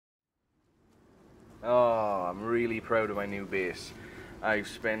Oh, I'm really proud of my new base. I've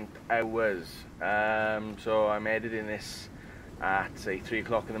spent hours. So I'm editing this at say 3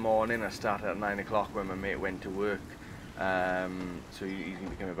 o'clock in the morning. I started at 9 o'clock when my mate went to work. So he's going to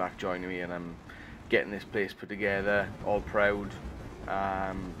be coming back joining me, and I'm getting this place put together, all proud.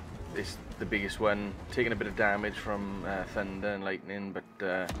 It's the biggest one, taking a bit of damage from thunder and lightning,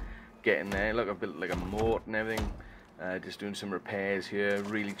 but getting there. Look, I built like a moat and everything. Just doing some repairs here,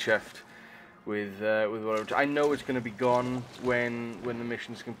 really chuffed with what I know it's going to be gone when the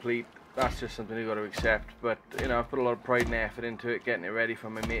mission's complete. That's just something you've got to accept, but you know, I've put a lot of pride and effort into it, getting it ready for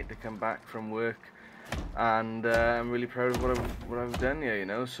my mate to come back from work, and I'm really proud of what I've done here, you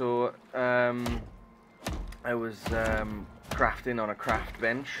know. So I was crafting on a craft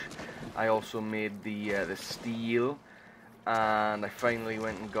bench. I also made the steel, and I finally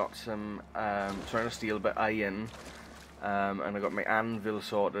went and got some sorry, not steel but iron. And I got my anvil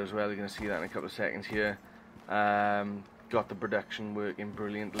sorted as well. You're going to see that in a couple of seconds here. Got the production working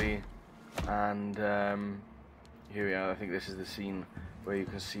brilliantly, and here we are. I think this is the scene where you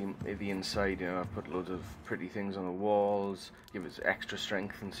can see the inside. You know, I've put loads of pretty things on the walls, give it extra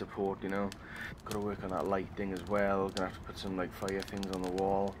strength and support. You know, got to work on that lighting as well. Gonna have to put some like fire things on the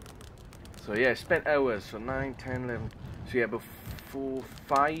wall. So yeah, spent hours. So 9, 10, 11. So yeah, about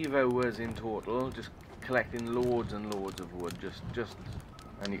 5 hours in total, just collecting loads and loads of wood, just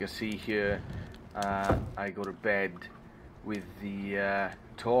and you can see here I go to bed with the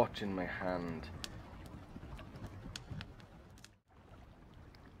torch in my hand.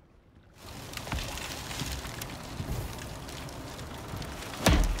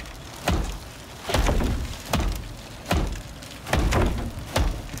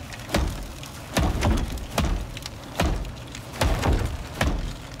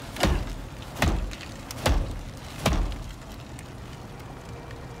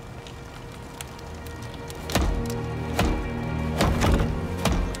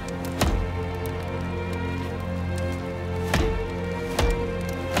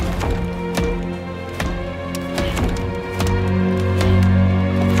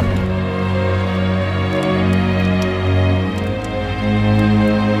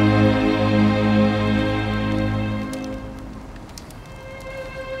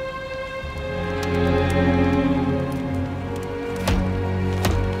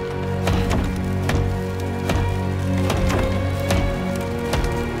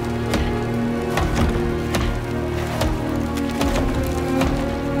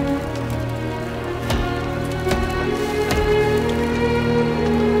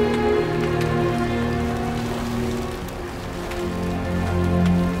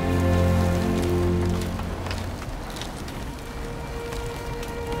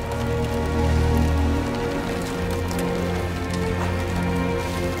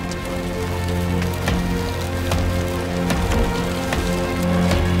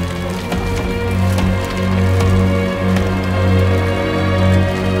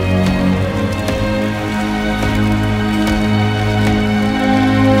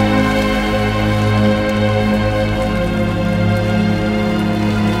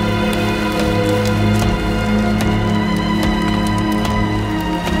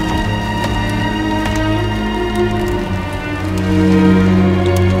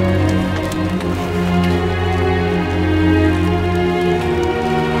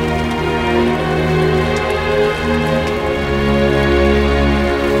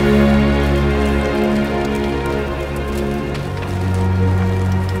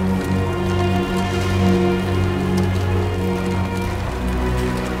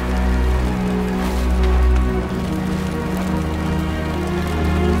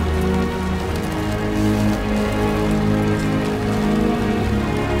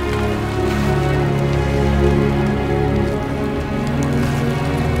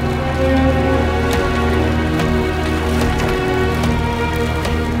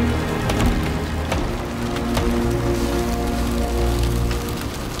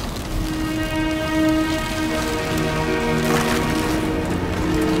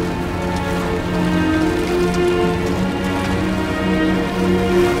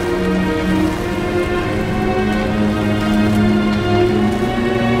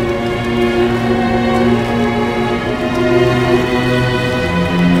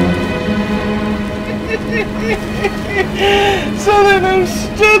 So then I'm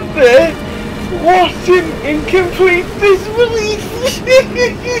stood there watching in complete disbelief.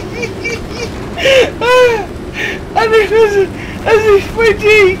 And it was as if my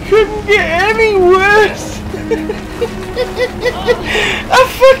day couldn't get any worse. A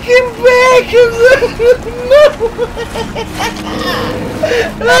fucking bear comes out of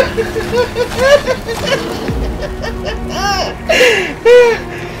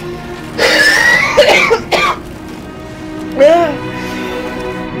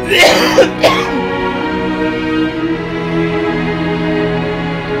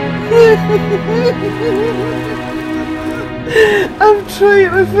I'm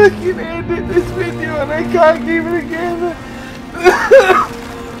trying to fucking edit this video and I can't keep it together.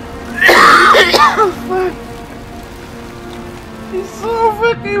 Oh, fuck. It's so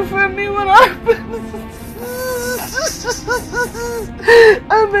fucking funny what happens.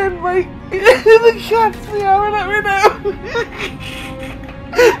 And then the cat's meowing at me now.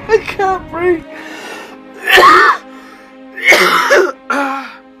 I can't breathe.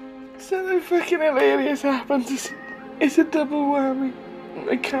 Something fucking hilarious happens. It's a double whammy.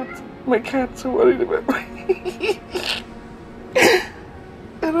 My cat's so worried about me.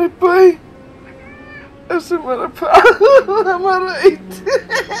 And I buy some other pal. I'm alright.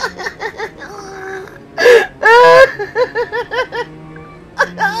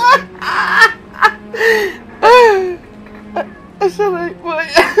 It's alright, boy.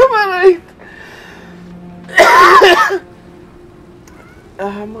 I'm alright.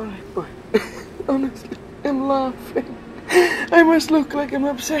 I'm alright, boy. Honestly, I'm laughing. I must look like I'm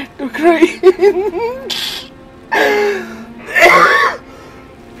upset or crying.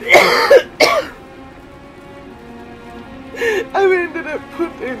 I've ended up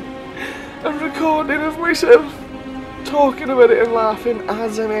putting a recording of myself talking about it and laughing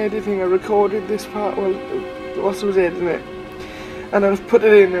as I'm editing. I recorded this part whilst I was editing it, and I've put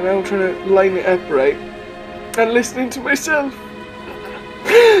it in and I'm trying to line it up right and listening to myself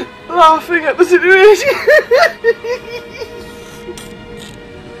laughing at the situation.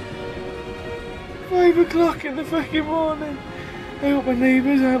 5 o'clock in the fucking morning. I hope my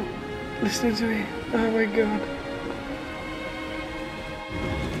neighbours aren't listening to me. Oh my god.